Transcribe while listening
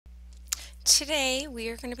Today we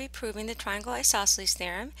are going to be proving the triangle isosceles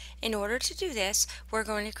theorem. In order to do this, we're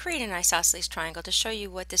going to create an isosceles triangle to show you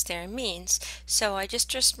what this theorem means. So I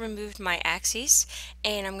just removed my axes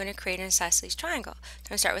and I'm going to create an isosceles triangle. So I'm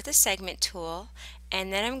going to start with the segment tool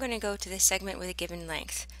and then I'm going to go to the segment with a given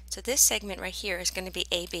length. So this segment right here is going to be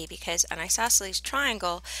AB because an isosceles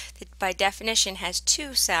triangle by definition has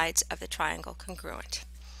two sides of the triangle congruent.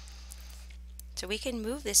 So we can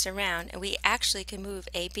move this around and we actually can move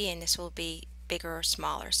AB and this will be bigger or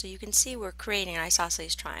smaller. So you can see we're creating an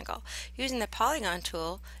isosceles triangle. Using the polygon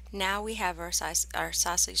tool, now we have our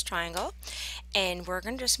isosceles triangle and we're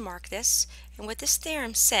going to just mark this. And what this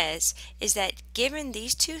theorem says is that given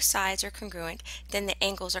these two sides are congruent, then the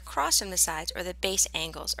angles across from the sides or the base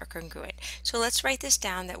angles are congruent. So let's write this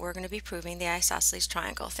down that we're going to be proving the isosceles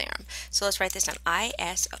triangle theorem. So let's write this down.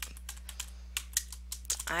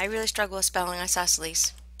 I really struggle with spelling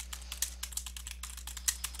isosceles.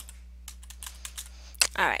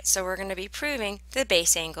 Alright, so we're going to be proving the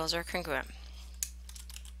base angles are congruent.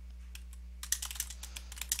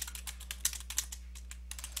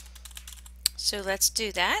 So let's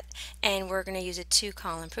do that, and we're going to use a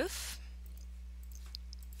two-column proof.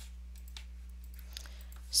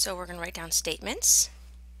 So we're going to write down statements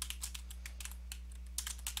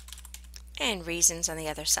and reasons on the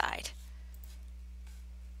other side.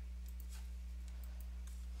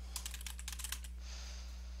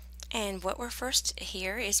 And what we're first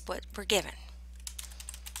here is what we're given.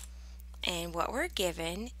 And what we're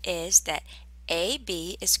given is that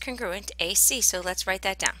AB is congruent to AC. So let's write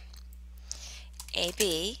that down.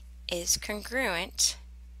 AB is congruent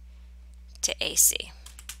to AC.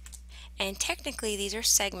 And technically these are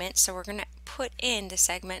segments, so we're going to put in the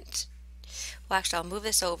segment. Well, actually I'll move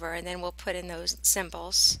this over and then we'll put in those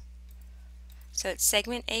symbols. So it's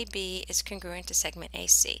segment AB is congruent to segment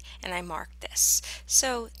AC, and I marked this.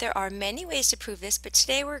 So there are many ways to prove this, but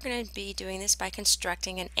today we're going to be doing this by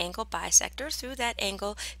constructing an angle bisector through that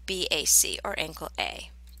angle BAC, or angle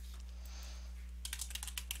A.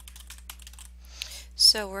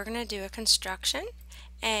 So we're going to do a construction,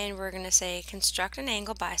 and we're going to say construct an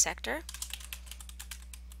angle bisector.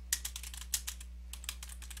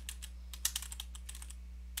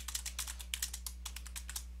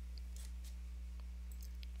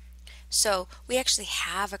 So we actually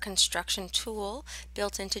have a construction tool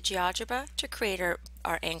built into Geogebra to create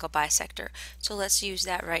our angle bisector. So let's use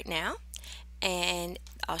that right now, and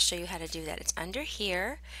I'll show you how to do that. It's under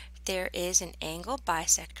here. There is an angle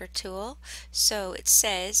bisector tool. So it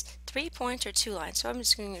says 3 points or 2 lines. So I'm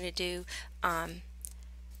just going to do, I'm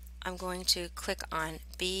going to click on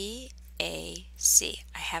BAC.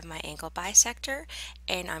 I have my angle bisector,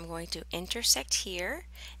 and I'm going to intersect here,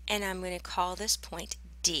 and I'm going to call this point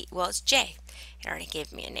D. Well, it's J. It already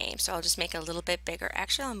gave me a name, so I'll just make it a little bit bigger.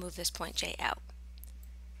 Actually, I'll move this point J out.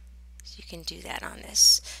 So you can do that on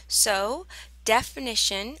this. So,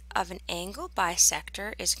 definition of an angle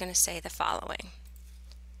bisector is going to say the following.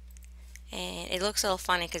 And it looks a little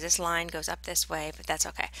funny because this line goes up this way, but that's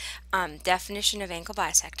okay. Definition of angle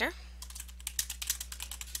bisector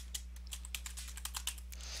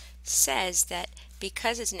says that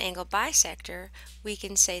because it's an angle bisector, we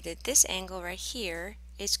can say that this angle right here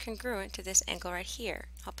is congruent to this angle right here.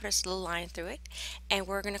 I'll put a little line through it, and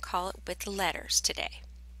we're going to call it with letters today.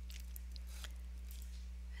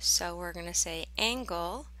 So we're going to say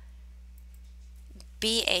angle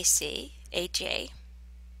BAC, AJ,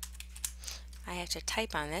 I have to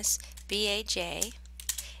type on this, BAJ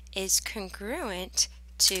is congruent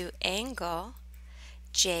to angle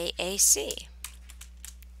JAC.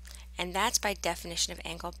 And that's by definition of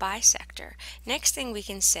angle bisector. Next thing we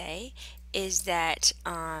can say is that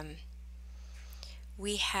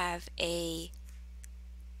we have AJ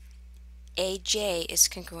is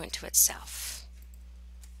congruent to itself.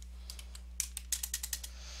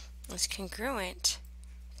 It's congruent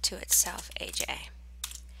to itself, AJ.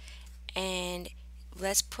 And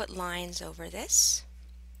let's put lines over this.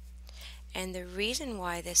 And the reason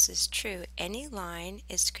why this is true, any line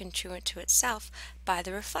is congruent to itself by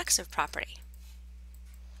the reflexive property.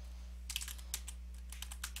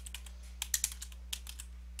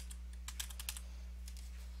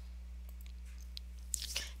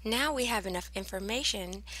 Now we have enough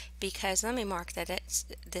information because, let me mark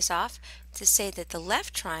this off, to say that the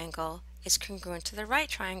left triangle is congruent to the right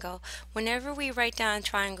triangle. Whenever we write down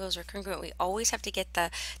triangles are congruent, we always have to get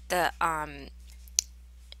the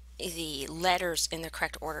letters in the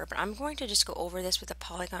correct order, but I'm going to just go over this with the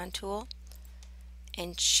polygon tool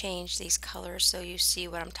and change these colors so you see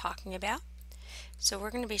what I'm talking about. So we're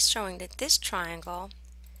going to be showing that this triangle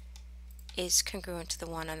is congruent to the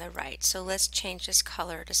one on the right. So let's change this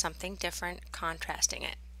color to something different, contrasting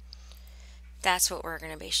it. That's what we're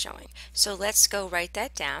going to be showing. So let's go write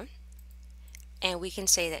that down, and we can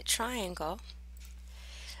say that triangle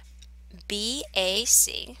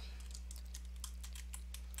BAC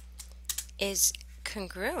is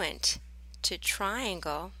congruent to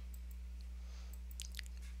triangle,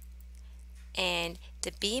 and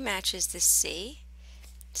the B matches the C,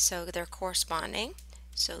 so they're corresponding.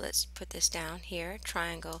 So let's put this down here,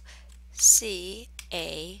 triangle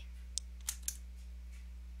CAJ.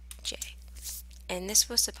 And this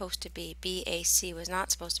was supposed to be BAC, was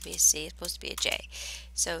not supposed to be a C, it's supposed to be a J.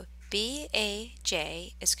 So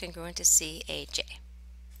BAJ is congruent to CAJ.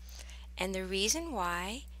 And the reason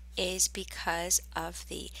why is because of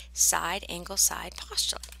the side angle side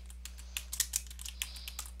postulate.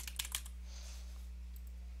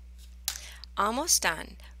 Almost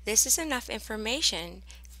done. This is enough information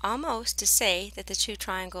almost to say that the two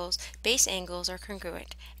triangles' base angles are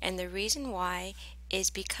congruent, and the reason why is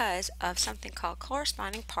because of something called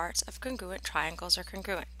corresponding parts of congruent triangles are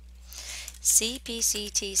congruent.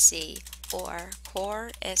 CPCTC, or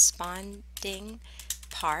corresponding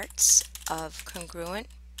parts of congruent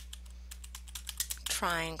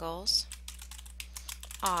triangles,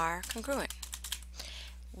 are congruent.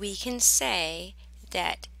 We can say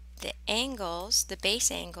that the angles, the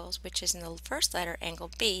base angles, which is in the first letter,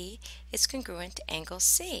 angle B, is congruent to angle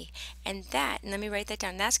C. And let me write that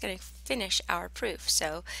down, that's going to finish our proof.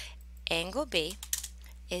 So angle B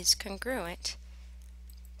is congruent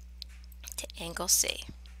to angle C.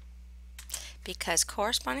 Because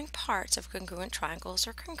corresponding parts of congruent triangles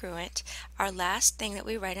are congruent, our last thing that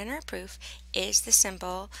we write in our proof is the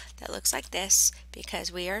symbol that looks like this,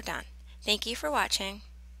 because we are done. Thank you for watching.